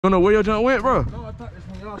You don't know where your junk went, bro? No, I thought this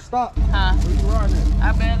when y'all stopped. Huh? Where you riding at?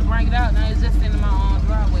 I better bring it out. Now it's just in my own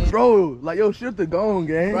driveway. Bro, like your shifter gone,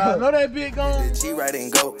 gang. Bro, I know that big gone. She right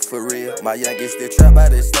and go for real. My youngest still trap by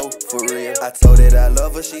this stove for real. I told her that I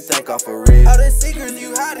love her, she think I'm for real. All the secrets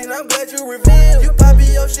you hiding, I'm glad you revealed. You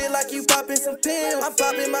popping your shit like you popping some pills. I'm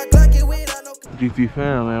popping my Glock and weed, I know. GT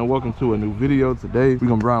fam, man, welcome to a new video. Today we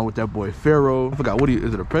gonna ride with that boy Pharo. I forgot what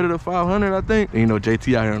is it, a Predator 500, I think. And you know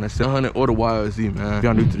JT out here on that 700 or the YZ, man. If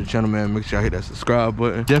y'all new to the channel, man, make sure y'all hit that subscribe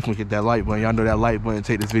button. Definitely hit that like button. Y'all know that like button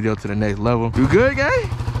take this video to the next level. You good, gang?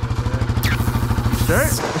 Sure.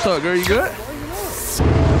 What's up, girl? You good?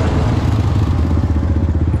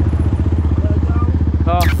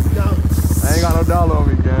 Huh? I ain't got no dollar on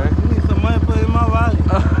me, gang. You need some money for in my wallet.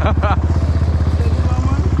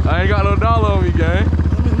 I ain't got no dollar on me, gang.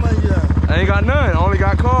 How much money you got? I ain't got none. I only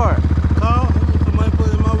got card. Carl, I need some money for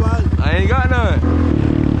in my wallet. I ain't got none.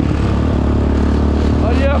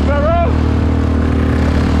 Oh yeah, Pharo.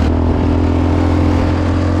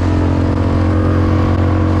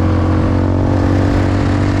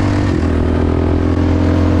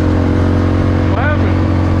 What happened?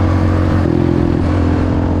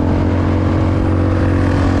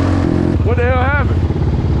 What the hell happened?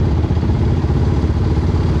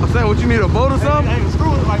 I said, what, you need a boat or something? Hey, the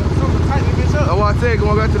screw is like something tighten this bitch up. That's why I said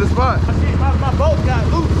going back to the spot. I see my boat got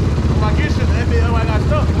loose. My gear shift, that bitch, I got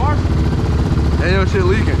stuck, Mark. And your shit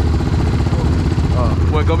leaking.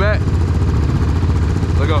 What, go back?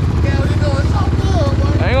 Let's go. Yeah, what you doing? It's so good, boy.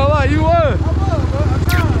 I ain't gonna lie, you was. I was, bro. I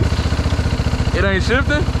tried. It ain't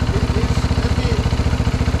shifting?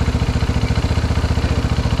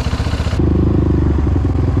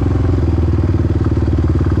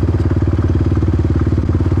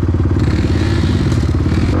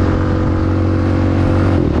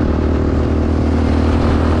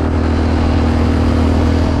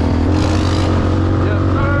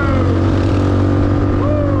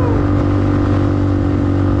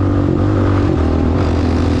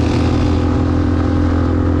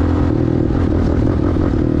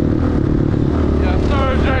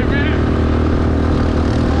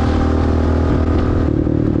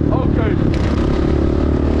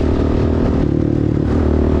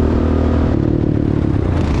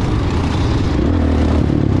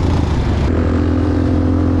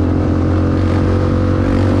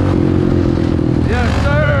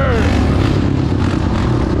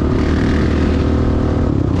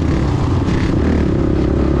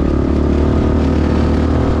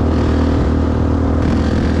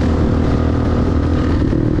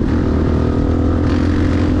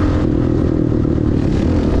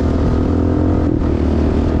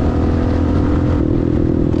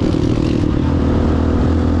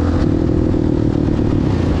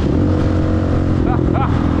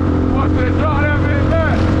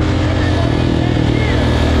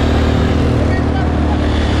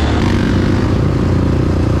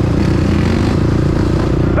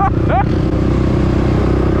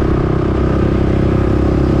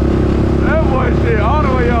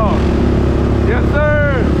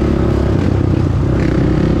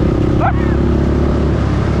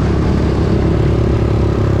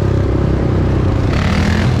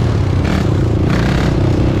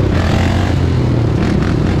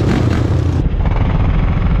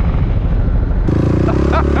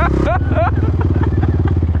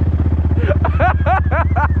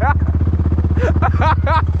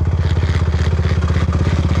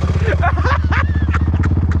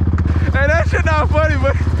 Hey, that shit not funny,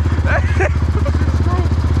 but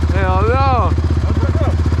hell no.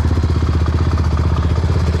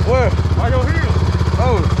 Where? Why your heels?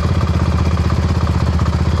 Oh.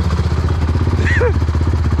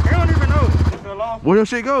 I don't even know. It fell off. Where your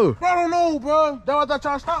shit go? Bro, I don't know, bro. That's what I thought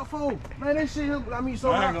y'all stopped for. Man, this shit, I mean,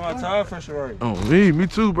 so I ain't got my tire pressure right. Oh, me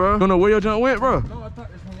too, bro. You don't know where your junk went, bro? No, I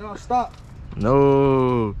thought this when y'all stopped.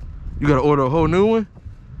 No. You gotta order a whole new one?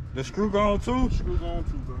 The screw gone too? Screw going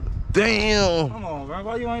too, bro. Damn. Come on, man.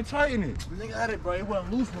 Why you ain't tighten it? The nigga had it, bro. It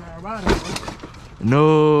wasn't loose when I ride it, bro.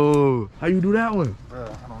 No. How you do that one? Bro,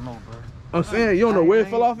 I don't know, bro. I'm saying, you don't know where it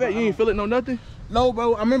fell off at? You ain't feel it, no nothing? No,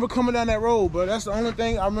 bro. I remember coming down that road, bro. That's the only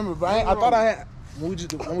thing I remember, bro. I thought I had. When we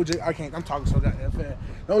just, I can't. I'm talking so goddamn fast.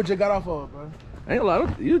 No, we just got off of it, bro. I ain't gonna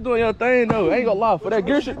lie, you doing your thing though. I ain't gonna lie, for that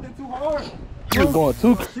gear shit. Too hard. You was going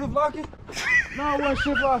too. Shift locking? No, it wasn't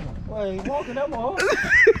shit blocking. Wait, walking that more.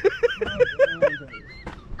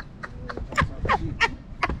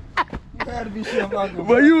 You had to be shift locking.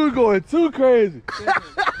 But you was going too crazy.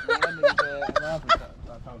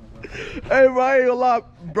 Hey, bro, I ain't gonna lie,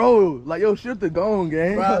 bro. Like, your shifter gone,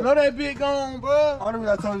 gang. Bro, I know that bit gone, bro. Only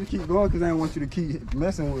reason I told you to keep going because I didn't want you to keep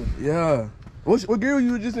messing with it. Yeah. What gear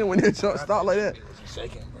you was just in when that truck stopped like that?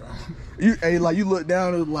 shaking, bro. Like you look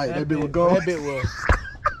down and like that bit was gone. That bit was.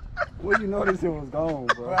 Well, you know this shit was gone,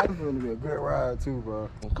 bro. It's gonna be a good ride too, bro.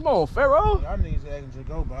 Come on, Pharo. Y'all niggas acting to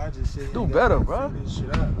go, but I just said. Do better, bro. This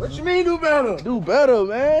shit out, What you mean do better? Do better,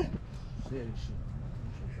 man. Shit,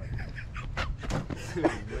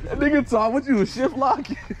 That nigga talk, what you was shift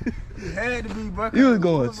locking? You had to be, bro. You was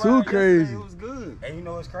going too crazy. It was good. And you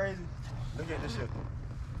know what's crazy? Look at this shit.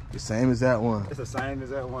 The same as that one. It's the same as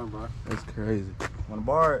that one, bro. That's crazy. Wanna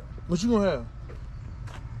borrow it? What you gonna have?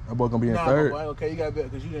 That boy gonna be in Nah, third. my boy, okay, you got bet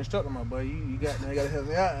because you the instructor, my boy. You got help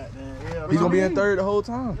me out. Yeah, He's gonna be in third the whole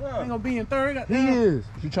time. I ain't gonna be in third. He is.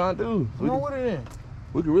 What you trying to do? Come on with it then.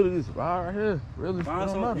 We could really just ride right here. Really, Find it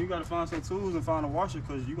don't some, matter. you gotta find some tools and find a washer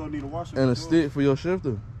because you gonna need a washer. And a for stick for your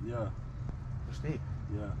shifter. Yeah, The stick.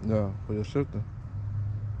 yeah. No, for your shifter.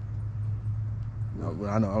 No, but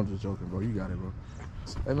I know, I'm just joking, bro. You got it, bro.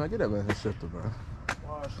 Hey, man, get that man his shifter, bro.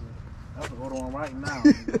 Wash it. I'm gonna go on right now.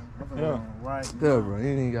 I'm gonna go on right now. Yeah, bro. You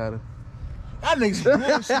ain't got it. Y'all niggas some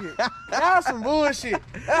bullshit. Y'all some bullshit.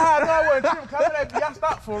 That's how I know I wasn't tripping. Come that y'all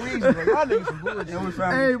stopped for a reason, bro. Y'all niggas some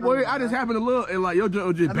bullshit. Hey, boy, I just happened to look and like your joint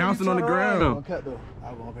was just bouncing on the ground. I was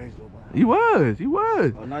gonna page though, bro. He was.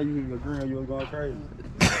 Oh, now you agreeing you was going crazy.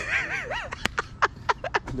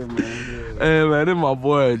 Hey, man, this my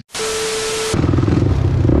boy.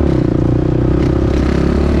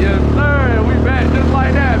 Yes, sir. And we back just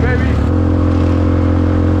like that, baby.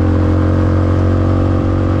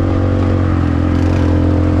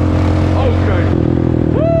 Okay.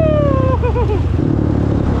 Woo!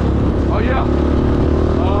 Oh, yeah.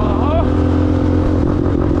 Uh-huh.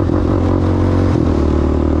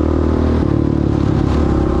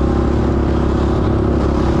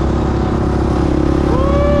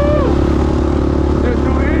 It's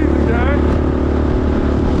too easy, guys.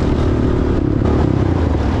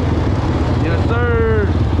 Yes, sir.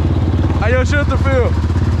 How your shifter feel?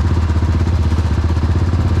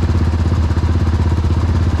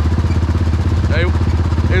 Hey,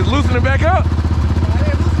 it's loosening back up. I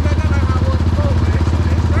didn't loosen back up like I was before, but it's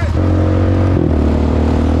straight.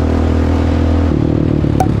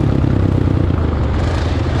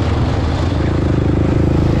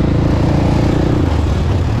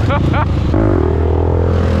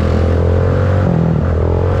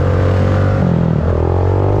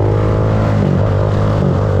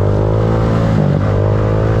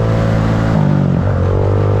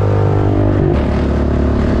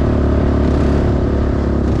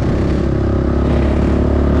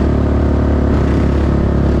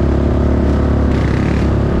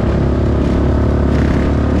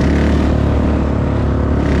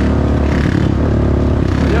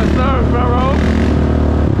 Yes, sir, Pharo.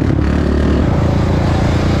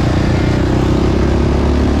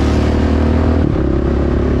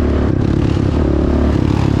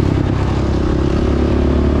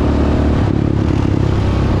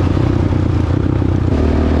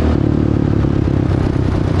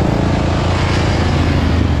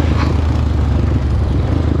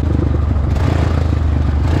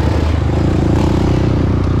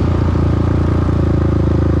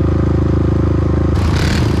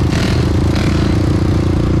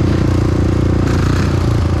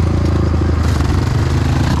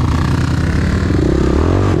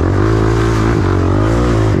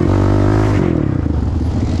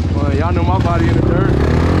 Well, y'all know my body in the dirt.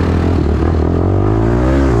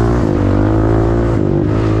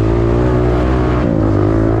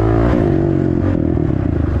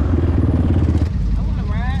 I wanna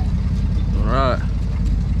ride. All right.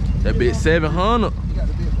 That bit 700. You got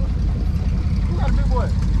the big boy. Who got the big boy?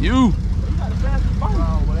 You. You got the fastest bike.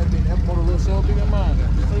 Oh, well, that motor a little so big in mine.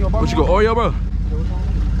 So you What you go, Oreo, bro?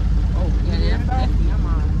 Yeah, that's definitely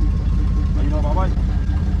mine. Oh, you know about bike?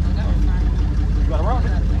 You got a rock?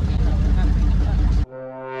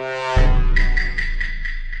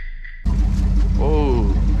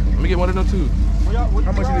 Oh, let me get one of them too.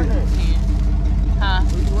 How much it is? Huh?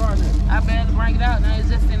 Where you riding at? I better bring it out now. It's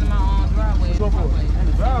just in my own driveway. Go for it. In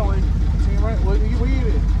the driveway. See, right? Where you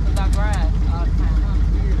at? Cause I drive all the time. Huh?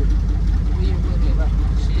 Weird with it.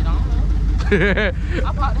 Shit, I don't know.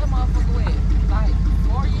 I bought that motherfucker with like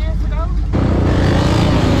 4 years ago.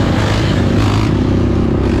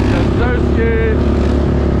 Yes, sir, kid.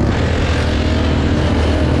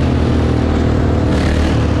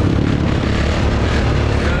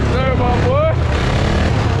 Yes, sir, my boy.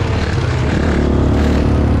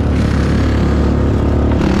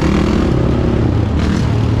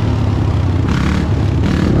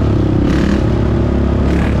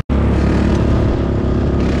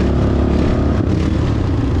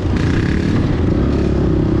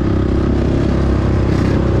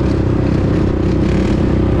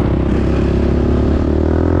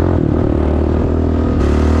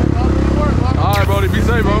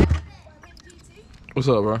 What's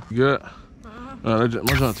up, bro? You good? My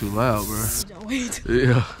joint too loud, bro. Wait. Yeah.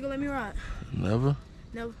 You gonna let me ride? Never.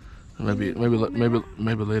 No. Maybe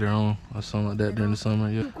later on or something like that during the summer.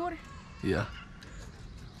 Yeah. Yeah.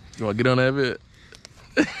 You wanna get on that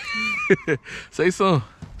bit? Say something.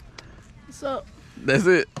 What's up? That's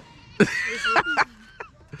it.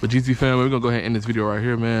 But GT family, we're gonna go ahead and end this video right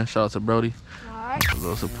here, man. Shout out to Brody. Alright. A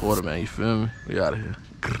little supporter, man. You feel me? We out of here.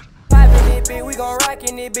 We gon' rock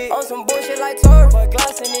in it, bitch. On some bullshit like Toro, but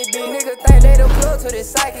gloss in it, bitch. Nigga think they the plug till the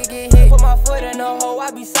psychic get hit. Put my foot in the hole,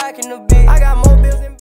 I be psyching the bitch. I got more bills than